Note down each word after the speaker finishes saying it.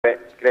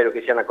credo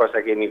che sia una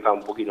cosa che mi fa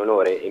un pochino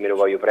onore e me lo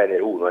voglio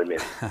prendere uno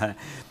almeno.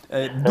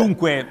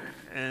 Dunque,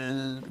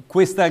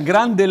 questa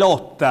grande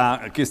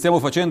lotta che stiamo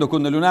facendo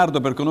con Leonardo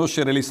per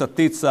conoscere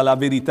l'esattezza, la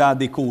verità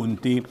dei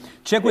conti,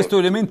 c'è questo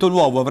elemento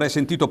nuovo, avrei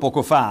sentito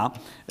poco fa,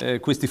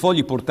 questi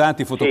fogli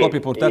portati, fotocopie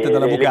portate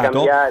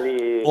dall'avvocato,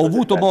 ho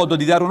avuto modo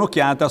di dare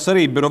un'occhiata,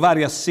 sarebbero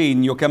vari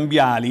assegno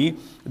cambiali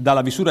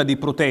dalla visura dei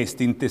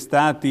protesti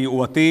intestati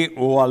o a te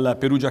o al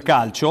Perugia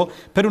Calcio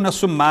per un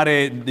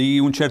assommare di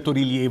un certo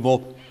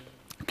rilievo,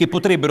 che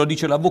potrebbero,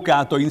 dice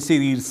l'avvocato,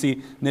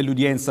 inserirsi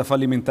nell'udienza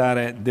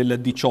fallimentare del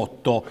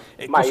 18.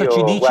 Cosa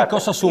ci dici? Guarda,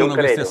 cosa sono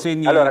questi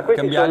assegni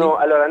cambiali?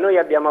 Allora, noi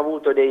abbiamo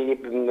avuto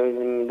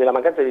della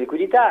mancanza di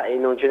liquidità e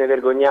non ce ne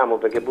vergogniamo,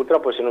 perché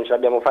purtroppo se non ce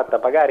l'abbiamo fatta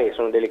pagare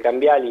sono delle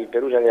cambiali, il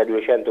Perugia ne ha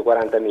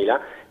 240.000,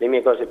 le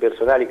mie cose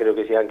personali credo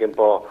che sia anche un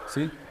po'...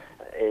 Sì?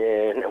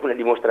 Una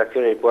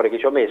dimostrazione del cuore che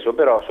ci ho messo,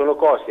 però sono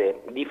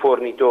cose di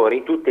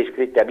fornitori, tutte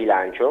iscritte a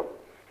bilancio,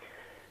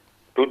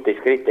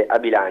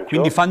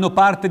 Quindi fanno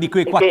parte di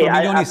quei 4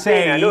 milioni e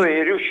 6?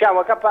 Noi riusciamo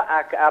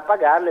a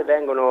pagarle,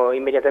 vengono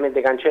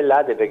immediatamente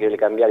cancellate perché le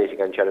cambiali si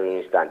cancellano in un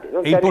istante.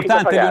 È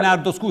importante,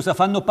 Leonardo, scusa,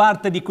 fanno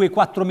parte di quei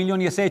 4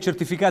 milioni e 6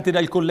 certificati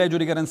dal collegio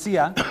di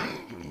garanzia?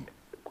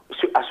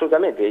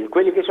 Assolutamente,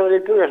 quelli che sono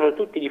del Perugia sono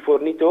tutti di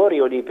fornitori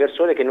o di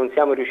persone che non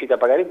siamo riusciti a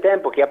pagare in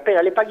tempo, che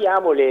appena le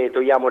paghiamo le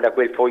togliamo da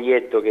quel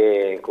foglietto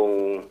che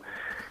con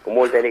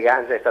molta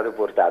eleganza è stato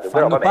portato.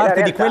 Fanno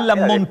parte di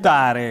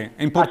quell'ammontare,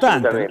 è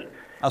importante?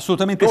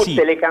 Assolutamente sì.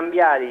 Tutte le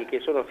cambiali che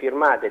sono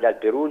firmate dal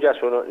Perugia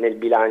sono nel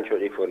bilancio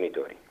dei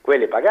fornitori,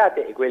 quelle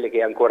pagate e quelle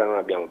che ancora non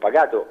abbiamo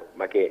pagato,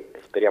 ma che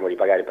speriamo di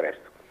pagare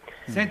presto.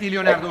 Senti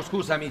Leonardo,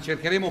 scusami,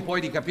 cercheremo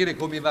poi di capire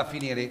come va a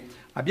finire.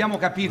 Abbiamo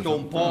capito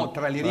un po'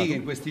 tra le righe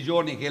in questi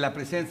giorni che la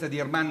presenza di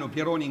Ermanno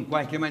Pieroni in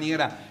qualche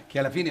maniera, che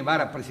alla fine va a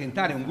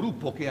rappresentare un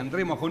gruppo che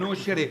andremo a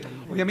conoscere,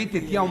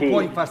 ovviamente ti ha un po'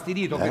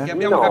 infastidito, perché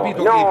abbiamo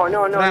capito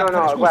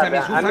scusami,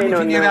 fammi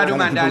finire la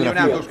domanda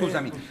Leonardo,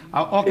 scusami.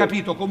 Ho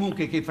capito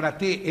comunque che fra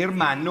te e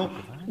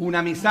Ermanno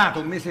una misata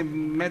un mese e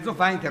mezzo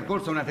fa è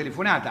intercorsa una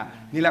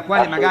telefonata nella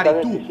quale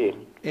magari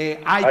tu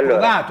hai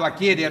provato a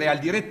chiedere al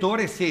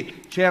direttore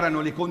se c'erano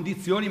le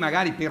condizioni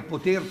magari per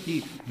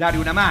poterti dare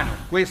una mano.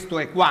 Questo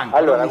è quanto.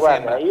 Allora,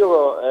 guarda,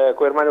 io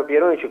con Ermanno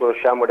Pieroni ci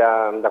conosciamo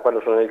da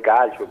quando sono nel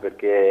calcio,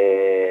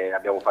 perché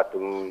abbiamo fatto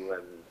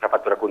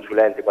da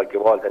consulente qualche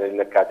volta nel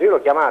mercato. Io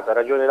l'ho chiamato, ha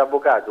ragione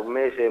l'avvocato, un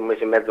mese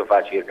e mezzo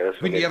fa circa.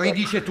 Quindi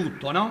ridice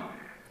tutto, no?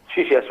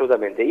 Sì,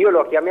 assolutamente. Io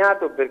l'ho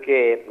chiamato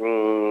perché,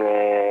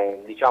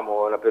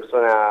 diciamo, una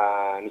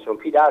persona, mi sono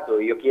fidato,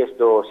 io ho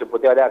chiesto se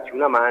poteva darci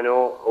una mano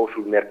o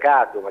sul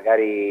mercato,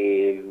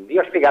 magari,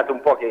 io ho spiegato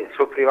un po' che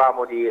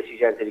soffrivamo di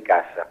esigenze di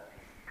cassa.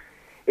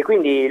 E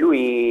quindi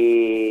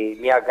lui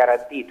mi ha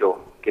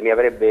garantito che mi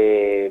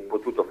avrebbe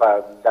potuto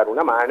dare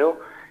una mano,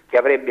 che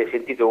avrebbe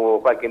sentito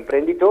qualche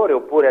imprenditore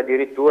oppure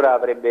addirittura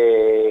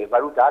avrebbe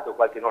valutato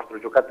qualche nostro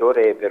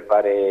giocatore per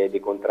fare dei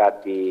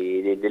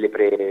contratti, delle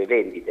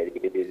prevendite,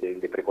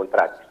 dei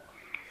precontratti.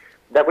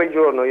 Da quel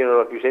giorno io non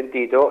l'ho più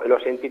sentito e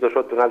l'ho sentito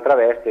sotto un'altra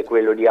veste,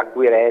 quello di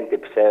acquirente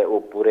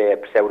oppure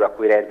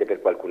pseudo-acquirente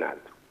per qualcun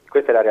altro.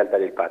 Questa è la realtà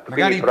del fatto.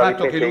 Magari il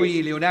fatto che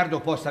lui,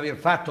 Leonardo, possa aver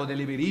fatto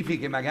delle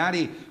verifiche,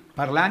 magari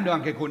parlando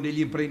anche con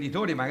degli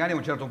imprenditori, magari a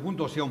un certo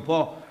punto sia un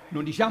po',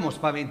 non diciamo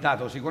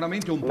spaventato,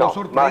 sicuramente un po'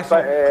 sorpreso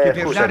che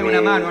per dare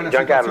una mano a una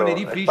situazione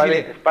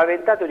difficile.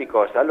 Spaventato di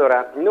cosa?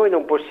 Allora, noi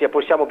non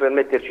possiamo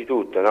permetterci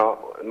tutto,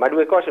 no? Ma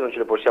due cose non ce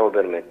le possiamo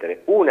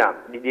permettere.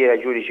 Una, di dire ai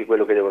giudici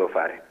quello che devono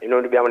fare e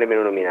non dobbiamo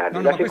nemmeno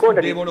nominarli. La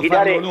seconda, devono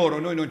farlo loro,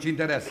 noi non ci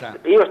interessa.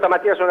 Io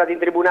stamattina sono andato in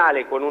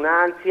tribunale con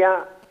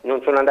un'ansia.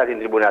 Non sono andato in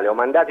tribunale, ho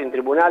mandato in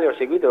tribunale, ho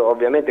seguito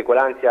ovviamente con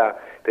l'ansia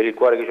per il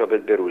cuore che ho per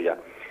il Perugia,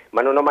 ma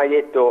non ho mai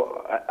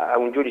detto a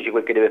un giudice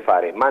quel che deve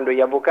fare, mando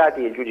gli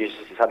avvocati e il giudice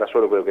sa da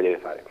solo quello che deve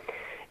fare.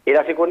 E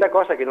la seconda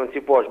cosa è che non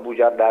si può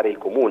sbugiardare il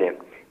comune,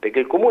 perché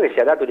il comune si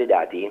ha dato dei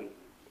dati,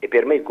 e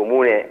per me il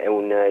comune è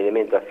un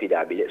elemento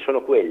affidabile,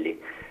 sono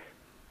quelli.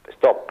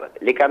 Stop,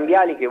 le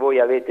cambiali che voi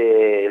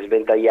avete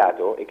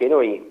sventagliato e che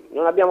noi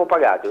non abbiamo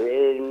pagato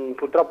e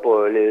purtroppo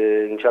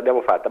non ce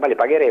l'abbiamo fatta, ma le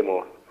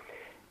pagheremo.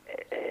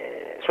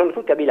 Sono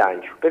tutte a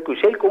bilancio, per cui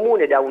se il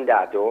comune dà un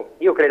dato,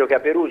 io credo che a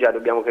Perugia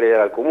dobbiamo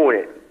credere al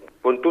comune,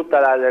 con tutto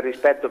il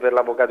rispetto per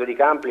l'avvocato di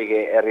Campli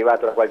che è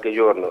arrivato da qualche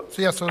giorno.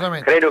 Sì,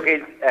 assolutamente. Credo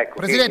che,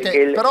 Presidente, che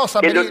il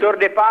sapere... dottor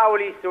De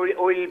Paulis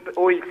o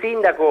il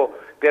sindaco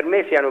per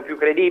me siano più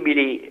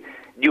credibili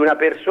di una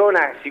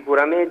persona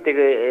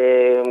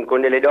sicuramente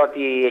con delle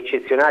doti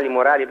eccezionali,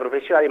 morali e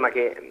professionali, ma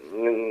che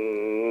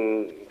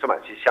insomma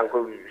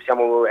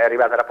siamo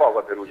arrivati da poco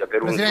a Perugia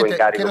per un suo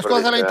incarico. Chiedo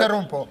scusa, la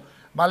interrompo.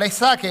 Ma lei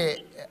sa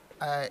che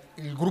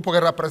il gruppo che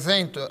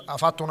rappresento ha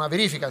fatto una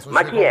verifica sui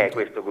suoi conti? Ma chi è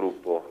questo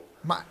gruppo?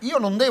 Ma io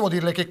non devo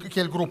dirle chi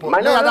è il gruppo.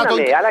 Ma lei non ha dato, a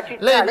me, alla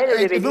città,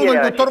 lei è venuto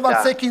il dottor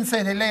Valsecchi in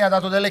sede, lei ha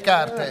dato delle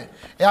carte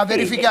e ha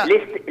verificato...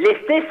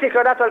 Le stesse che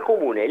ho dato al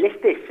comune, le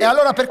stesse. E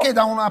allora perché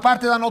da una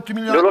parte danno 8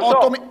 milioni, non lo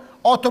so.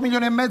 8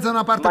 milioni e mezzo da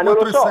una parte ma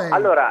 4,6?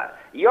 Allora,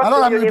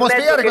 Allora mi può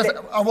spiegare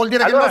cosa vuol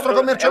dire che il nostro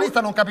commercialista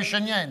non capisce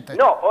niente?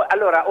 No,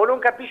 allora o non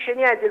capisce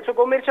niente il suo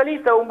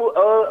commercialista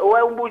o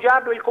è un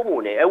bugiardo il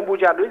comune, è un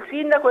bugiardo il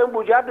sindaco, è un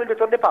bugiardo il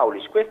dottor De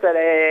Paulis.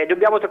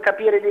 Dobbiamo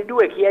capire dei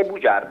due chi è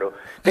bugiardo,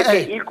 perché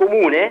il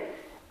comune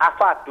ha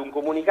fatto un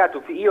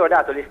comunicato, io ho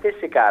dato le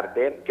stesse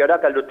carte che ho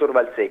dato al dottor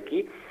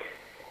Valsecchi,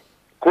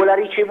 con la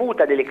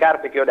ricevuta delle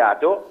carte che ho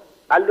dato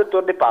al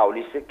dottor De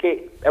Paulis,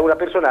 che è una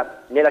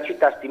persona nella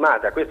città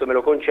stimata, questo me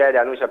lo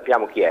concede, noi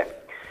sappiamo chi è.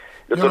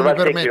 Io non mi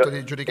permetto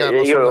di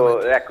giudicarlo.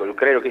 Io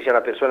credo che sia una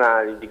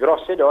persona di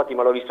grosse doti,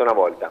 ma l'ho visto una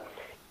volta.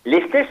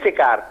 Le stesse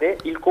carte,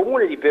 il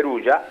comune di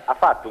Perugia ha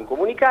fatto un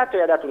comunicato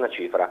e ha dato una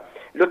cifra,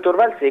 il dottor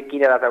Valsecchi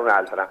ne ha data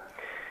un'altra.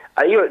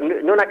 Io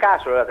non a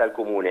caso l'ho data al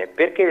comune,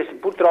 perché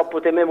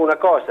purtroppo temevo una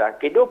cosa,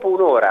 che dopo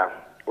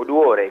un'ora o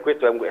 2 ore,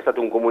 questo è stato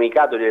un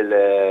comunicato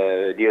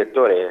del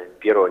direttore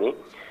Pieroni,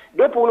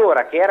 dopo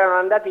un'ora che erano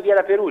andati via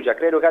da Perugia,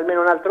 credo che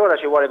almeno un'altra ora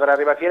ci vuole per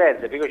arrivare a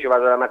Firenze, perché io ci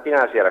vado dalla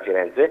mattina alla sera a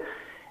Firenze,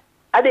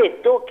 ha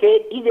detto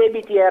che i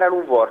debiti erano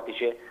un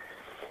vortice.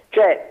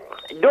 Cioè,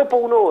 dopo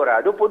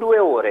un'ora, dopo 2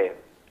 ore,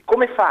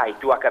 come fai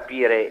tu a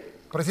capire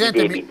Presidente,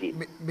 i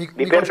debiti?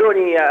 Mi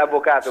perdoni,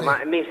 avvocato, sì, ma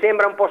mi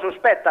sembra un po'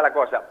 sospetta la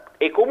cosa.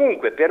 E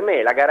comunque per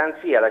me la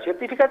garanzia, la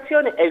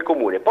certificazione è il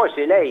comune. Poi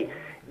se lei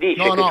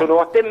dice che sono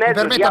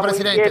 8,5, diamo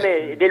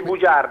insieme del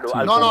bugiardo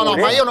al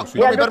comune. Ma io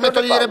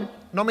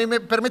non mi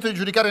permetto di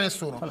giudicare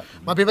nessuno,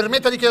 ma mi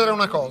permetta di chiedere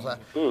una cosa.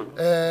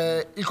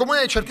 Il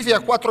comune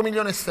certifica 4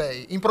 milioni e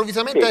 6,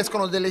 improvvisamente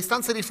escono delle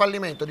istanze di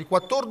fallimento di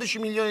 14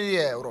 milioni di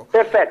euro.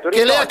 Perfetto,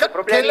 risolto i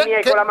problemi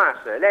miei con la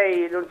massa,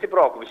 lei non si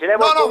preoccupi, se lei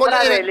vuole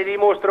comprare le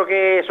dimostro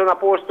che sono a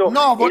posto e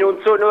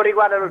non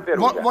riguardano il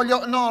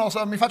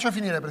Perugia. Mi faccia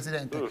finire,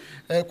 Presidente.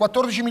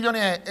 14 milioni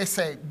e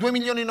 6, 2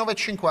 milioni e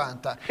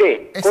 950.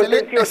 Sì,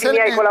 contenziosi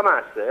miei con la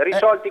massa,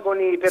 risolti con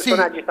i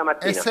personaggi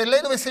stamattina. E se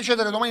lei dovesse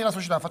cedere domani la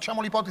società,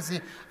 facciamo l'ipotesi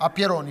a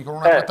Pieroni con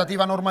una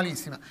trattativa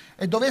normalissima,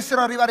 e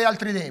dovessero arrivare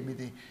altri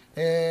debiti,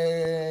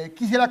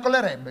 chi se la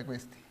accollerebbe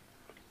questi?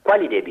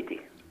 Quali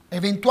debiti?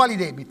 Eventuali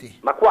debiti.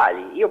 Ma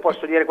quali? Io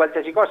posso dire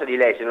qualsiasi cosa di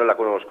lei se non la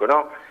conosco,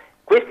 no?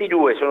 Questi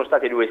 2 sono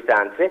state 2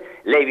 istanze,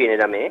 lei viene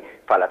da me,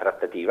 fa la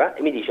trattativa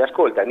e mi dice: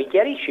 ascolta, mi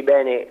chiarisci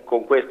bene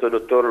con questo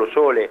dottor Lo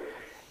Sole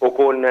o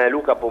con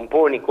Luca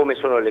Pomponi come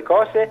sono le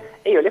cose,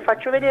 e io le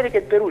faccio vedere che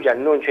il Perugia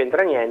non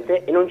c'entra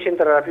niente e non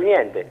c'entrerà più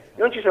niente,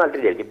 non ci sono altri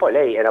debiti. Poi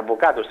lei è un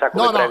avvocato, sa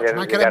come prendere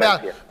le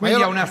garanzie.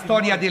 Quindi è una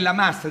storia della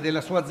massa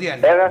della sua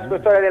azienda. È una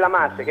storia della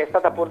massa che è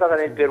stata portata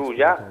nel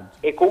Perugia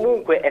e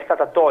comunque è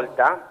stata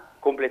tolta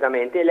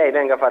completamente. Lei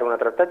venga a fare una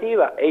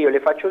trattativa e io le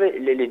faccio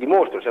le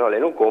dimostro, se no lei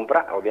non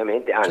compra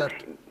ovviamente,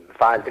 anzi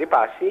fa altri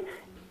passi,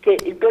 che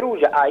il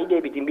Perugia ha i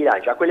debiti in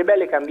bilancio, ha quelle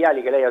belle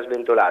cambiali che lei ha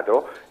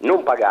sventolato,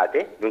 non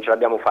pagate, non ce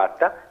l'abbiamo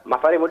fatta, ma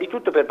faremo di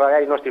tutto per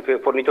pagare i nostri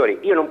fornitori.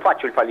 Io non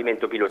faccio il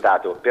fallimento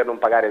pilotato per non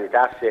pagare le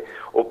tasse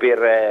o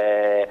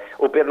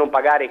per non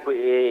pagare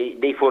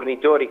dei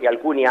fornitori che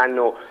alcuni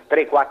hanno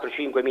 3, 4,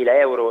 5 mila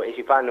euro e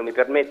si fanno, mi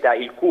permetta,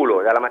 il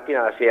culo dalla mattina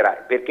alla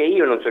sera, perché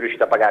io non sono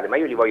riuscito a pagare, ma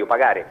io li voglio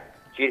pagare.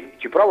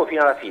 Ci provo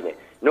fino alla fine,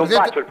 non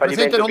faccio il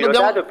fallimento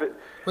pilotato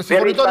questi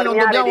fornitori non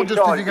dobbiamo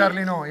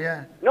giustificarli noi,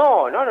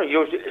 No,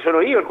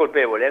 sono io il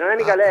colpevole, non è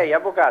mica lei,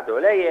 avvocato.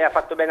 Lei ha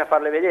fatto bene a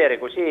farle vedere,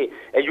 così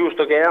è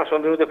giusto che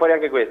sono venute fuori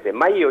anche queste.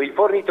 Ma io, il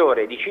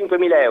fornitore di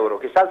 5.000 euro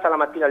che salza la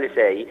mattina alle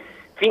 6,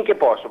 finché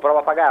posso provo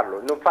a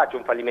pagarlo, non faccio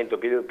un fallimento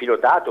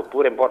pilotato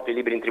oppure porto i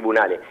libri in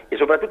tribunale. E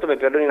soprattutto mi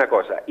perdoni una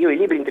cosa, io i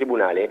libri in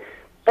tribunale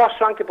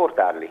posso anche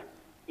portarli,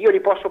 io li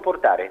posso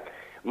portare,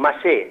 ma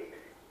se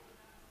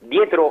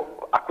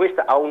dietro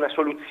a una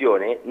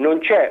soluzione non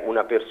c'è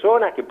una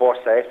persona che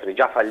possa essere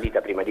già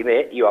fallita prima di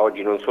me, io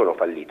oggi non sono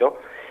fallito,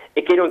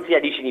 e che non sia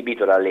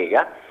disinibito dalla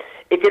Lega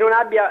e che non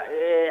abbia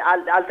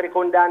altre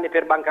condanne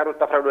per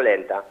bancarotta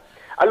fraudolenta.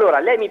 Allora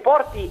lei mi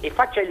porti e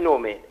faccia il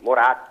nome,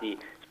 Moratti,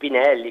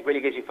 Spinelli, quelli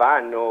che si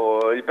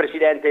fanno, il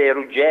presidente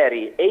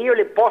Ruggeri, e io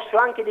le posso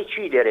anche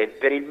decidere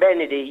per il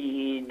bene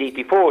dei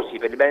tifosi,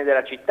 per il bene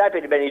della città e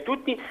per il bene di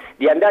tutti,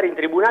 di andare in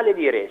tribunale e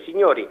dire: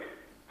 signori,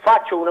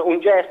 faccio un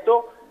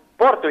gesto,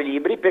 porto i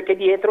libri perché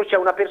dietro c'è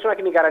una persona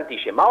che mi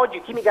garantisce. Ma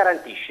oggi chi mi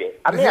garantisce?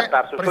 A me è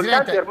apparso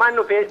soltanto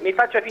Ermanno, mi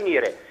faccia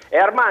finire, è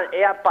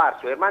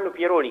apparso Ermanno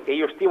Pieroni, che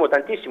io stimo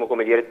tantissimo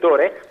come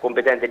direttore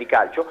competente di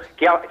calcio,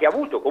 che ha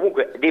avuto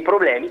comunque dei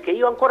problemi che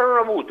io ancora non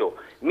ho avuto.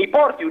 Mi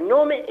porti un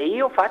nome e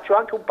io faccio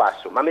anche un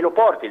passo, ma me lo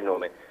porti il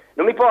nome.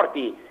 Non mi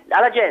porti,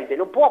 alla gente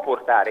non può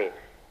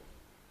portare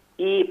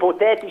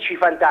ipotetici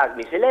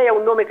fantasmi. Se lei ha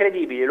un nome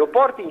credibile, lo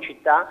porti in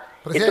città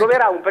e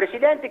troverà un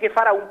presidente che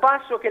farà un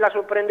passo che la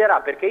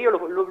sorprenderà, perché io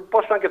lo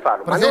posso anche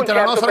farlo. Presidente, ma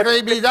non la nostra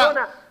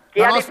credibilità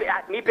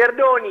mi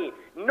perdoni,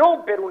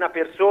 non per una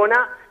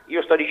persona,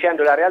 io sto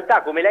dicendo la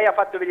realtà, come lei ha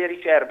fatto vedere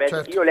i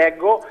Cervel, io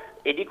leggo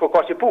e dico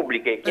cose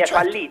pubbliche, che è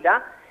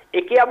fallita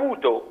e che ha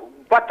avuto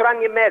 4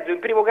 anni e mezzo in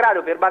primo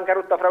grado per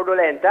bancarotta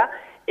fraudolenta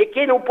e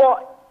che non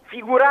può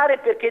figurare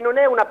perché non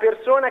è una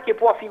persona che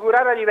può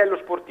figurare a livello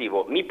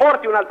sportivo. Mi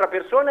porti un'altra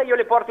persona, io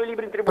le porto i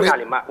libri in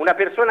tribunale, ma una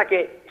persona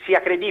che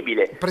sia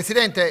credibile.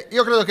 Presidente,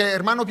 io credo che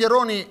Ermanno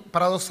Pieroni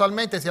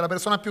paradossalmente sia la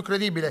persona più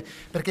credibile,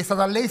 perché è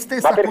stata lei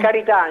stessa... Ma per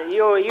carità,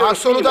 io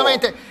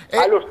assolutamente.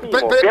 Lo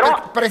stimo.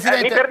 Però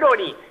Presidente...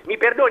 mi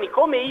perdoni,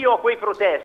 come io ho quei protesti,